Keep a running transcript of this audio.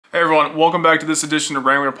Hey everyone, welcome back to this edition of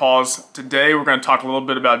Wrangler Paws. Today we're going to talk a little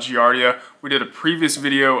bit about Giardia. We did a previous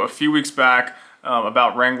video a few weeks back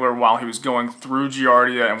about Wrangler while he was going through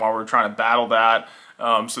Giardia and while we were trying to battle that.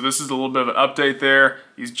 So this is a little bit of an update there.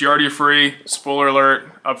 He's Giardia free, spoiler alert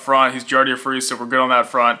up front, he's Giardia free, so we're good on that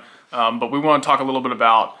front. But we want to talk a little bit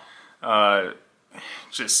about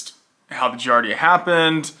just how the Giardia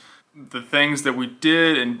happened, the things that we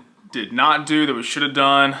did and did not do that we should have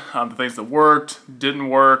done, the things that worked, didn't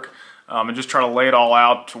work, and just try to lay it all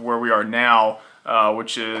out to where we are now,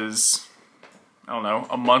 which is, I don't know,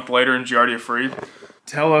 a month later in Giardia free.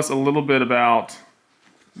 Tell us a little bit about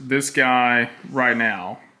this guy right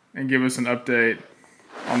now and give us an update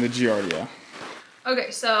on the Giardia. Okay,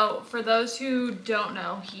 so for those who don't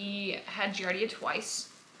know, he had Giardia twice.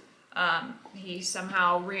 He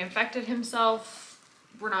somehow reinfected himself.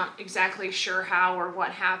 We're not exactly sure how or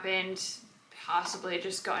what happened. Possibly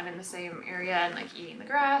just going in the same area and like eating the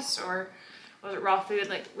grass, or was it raw food?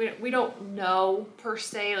 Like we don't know per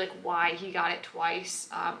se like why he got it twice,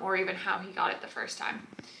 or even how he got it the first time.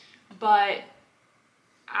 But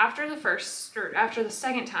after the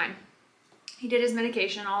second time, he did his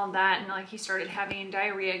medication, all of that, and like he started having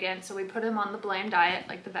diarrhea again. So we put him on the bland diet,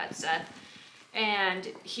 like the vet said. And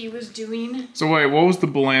he was doing... So wait, what was the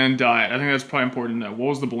bland diet? I think that's probably important to know. What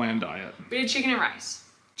was the bland diet? We did chicken and rice.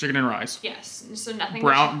 Chicken and rice? Yes. So nothing...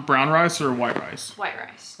 Brown rice or white rice? White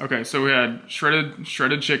rice. Okay, so we had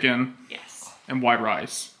shredded chicken. Yes. And white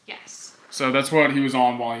rice. Yes. So that's what he was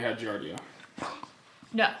on while he had Giardia.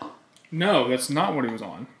 No. No, that's not what he was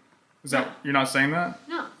on. Is that... You're not saying that?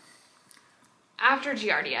 No. After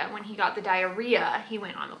Giardia, when he got the diarrhea, he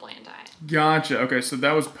went on the bland diet. Gotcha. Okay, so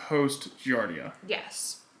that was post Giardia.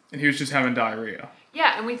 Yes. And he was just having diarrhea.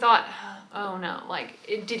 Yeah, and we thought, oh no, like,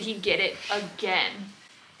 did he get it again?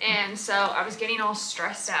 And so I was getting all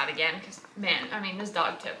stressed out again because, man, I mean, this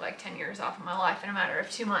dog took like 10 years off of my life in a matter of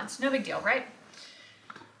 2 months. No big deal, right?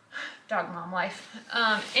 Dog mom life.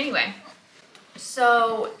 Anyway,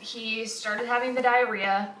 so he started having the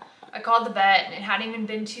diarrhea. I called the vet, and it hadn't even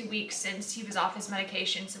been 2 weeks since he was off his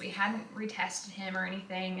medication, so we hadn't retested him or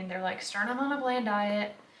anything, and they're like, start him on a bland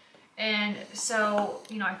diet. And so,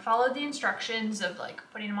 you know, I followed the instructions of like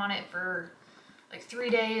putting him on it for like 3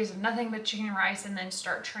 days of nothing but chicken and rice, and then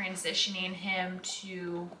start transitioning him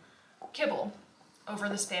to kibble over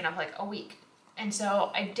the span of like a week. And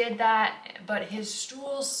so I did that, but his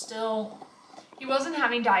stools still, he wasn't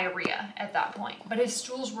having diarrhea at that point, but his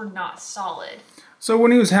stools were not solid. So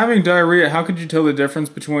when he was having diarrhea, how could you tell the difference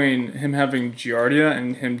between him having Giardia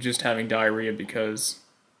and him just having diarrhea because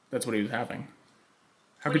that's what he was having?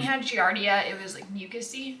 When he had Giardia, it was like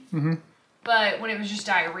mucusy. Mm-hmm. But when it was just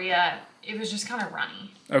diarrhea, it was just kind of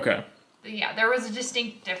runny. Okay. But yeah, there was a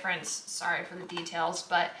distinct difference. Sorry for the details,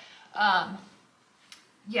 but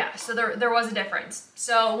yeah, so there was a difference.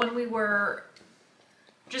 So when we were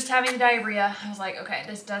just having diarrhea, I was like, okay,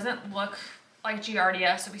 this doesn't look like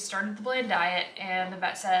Giardia. So we started the bland diet, and the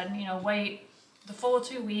vet said, you know, wait the full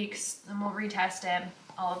 2 weeks, then we'll retest him,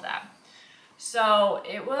 all of that. So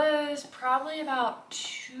it was probably about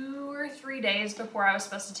 2 or 3 days before I was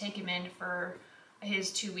supposed to take him in for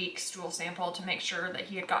his 2-week stool sample to make sure that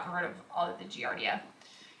he had gotten rid of all of the Giardia.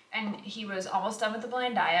 And he was almost done with the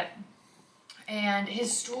bland diet, and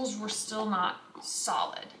his stools were still not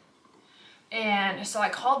solid. And so I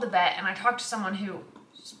called the vet, and I talked to someone who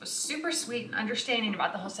was super sweet and understanding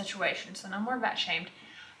about the whole situation, so no more vet shamed.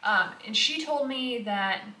 And she told me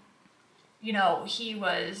that, you know,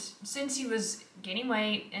 since he was gaining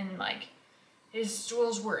weight and like his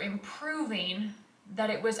stools were improving,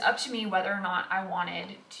 that it was up to me whether or not I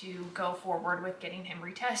wanted to go forward with getting him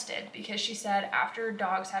retested, because she said after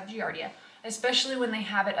dogs have Giardia, especially when they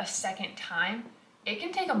have it a second time, it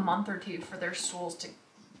can take a month or two for their stools to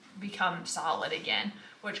become solid again,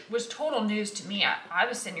 which was total news to me. I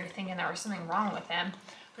was sitting here thinking there was something wrong with him,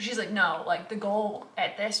 but she's like, no, like the goal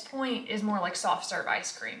at this point is more like soft serve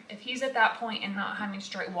ice cream. If he's at that point and not having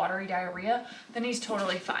straight watery diarrhea, then he's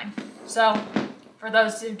totally fine. So for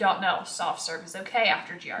those who don't know, soft serve is okay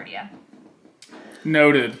after Giardia.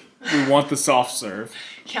 Noted. We want the soft serve.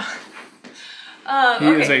 Yeah. He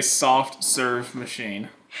is a soft serve machine.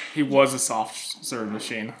 He was a soft serve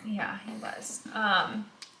machine. Yeah, he was.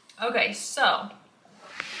 Okay, so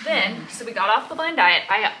we got off the bland diet.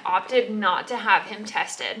 I opted not to have him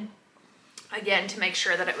tested, again, to make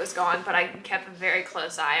sure that it was gone, but I kept a very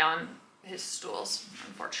close eye on his stools,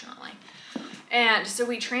 unfortunately. And so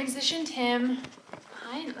we transitioned him.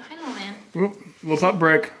 Hi, little man. Whoop, little pup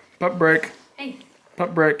break. Pup break. Hey.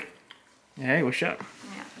 Pup break. Hey, what's up?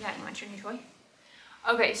 Yeah, you want your new toy?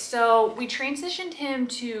 Okay, so we transitioned him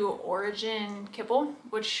to Orijen Kibble,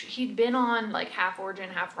 which he'd been on like half Orijen,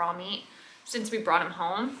 half raw meat since we brought him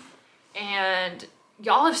home. And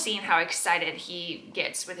y'all have seen how excited he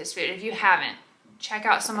gets with his food. If you haven't, check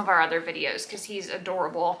out some of our other videos because he's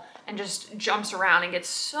adorable and just jumps around and gets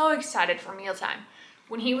so excited for mealtime.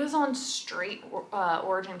 When he was on straight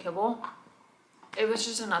Orijen Kibble, it was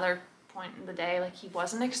just another point in the day. Like, he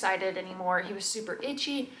wasn't excited anymore. He was super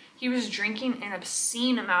itchy. He was drinking an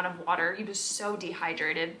obscene amount of water. He was so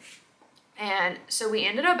dehydrated. And so we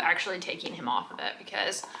ended up actually taking him off of it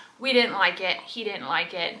because we didn't like it. He didn't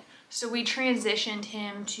like it. So we transitioned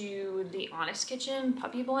him to the Honest Kitchen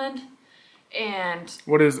puppy blend. And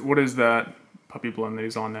what is that puppy blend that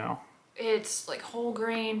he's on now? It's like whole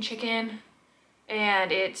grain chicken,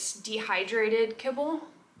 and it's dehydrated kibble.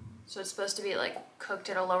 So it's supposed to be like cooked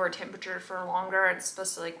at a lower temperature for longer. It's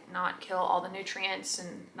supposed to like not kill all the nutrients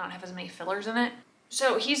and not have as many fillers in it.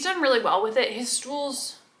 So he's done really well with it. His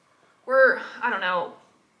stools were, I don't know,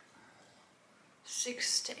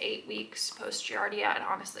 6 to 8 weeks post Giardia. I'd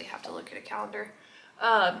honestly have to look at a calendar.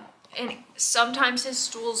 And sometimes his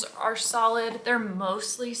stools are solid. They're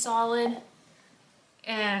mostly solid.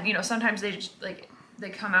 And, you know, sometimes they just like, they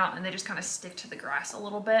come out and they just kind of stick to the grass a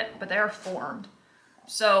little bit, but they are formed.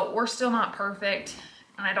 So we're still not perfect.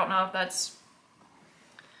 And I don't know if that's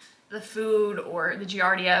the food or the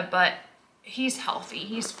Giardia, but he's healthy.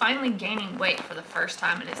 He's finally gaining weight for the first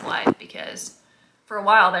time in his life, because for a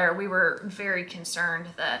while there, we were very concerned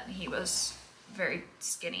that he was very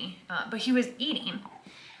skinny, but he was eating.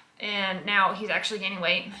 And now he's actually gaining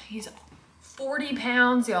weight. He's 40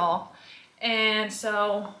 pounds, y'all. And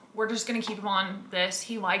so we're just gonna keep him on this.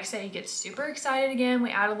 He likes it. He gets super excited again.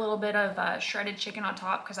 We add a little bit of shredded chicken on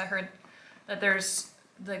top because I heard that there's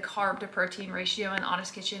the carb to protein ratio in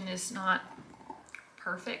Honest Kitchen is not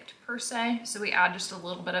perfect per se. So we add just a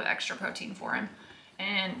little bit of extra protein for him.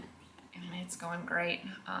 And I mean, it's going great.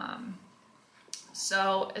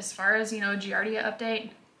 So as far as, you know, Giardia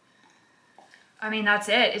update, I mean, that's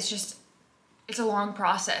it. It's just, it's a long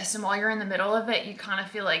process. And while you're in the middle of it, you kind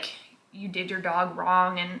of feel like you did your dog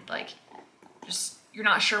wrong and like, just, you're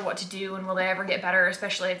not sure what to do and will they ever get better,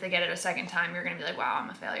 especially if they get it a second time, you're going to be like, wow, I'm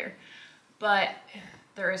a failure. But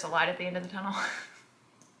there is a light at the end of the tunnel.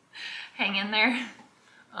 Hang in there.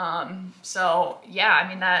 So yeah, I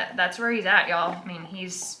mean, that's where he's at, y'all. I mean,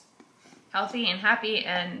 he's healthy and happy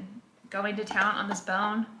and going to town on this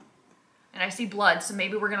bone. And I see blood, so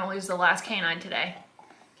maybe we're gonna lose the last canine today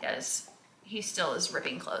because he still is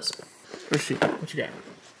ripping clothes. Let's see, what you got?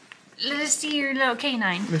 Let's see your little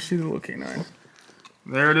canine. Let's see the little canine.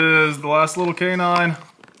 There it is, the last little canine.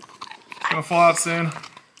 It's gonna fall out soon.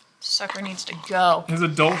 Sucker needs to go. His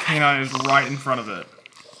adult canine is right in front of it.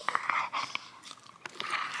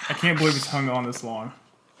 I can't believe it's hung on this long.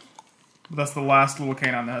 But that's the last little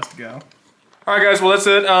canine that has to go. Alright guys, well that's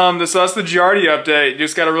it. That's the Giardia update. You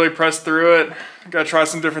just gotta really press through it. Gotta try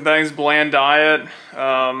some different things. Bland diet.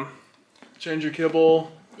 Change your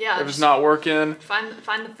kibble. Yeah. If it's not working. Find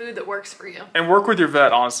the food that works for you. And work with your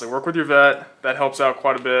vet, honestly. Work with your vet. That helps out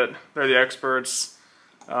quite a bit. They're the experts.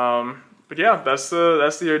 But yeah, that's the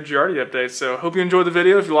Giardia update. So hope you enjoyed the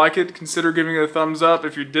video. If you like it, consider giving it a thumbs up.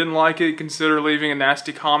 If you didn't like it, consider leaving a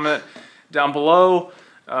nasty comment down below.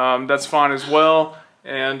 That's fine as well.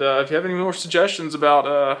 And if you have any more suggestions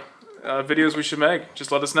about videos we should make,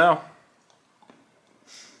 just let us know.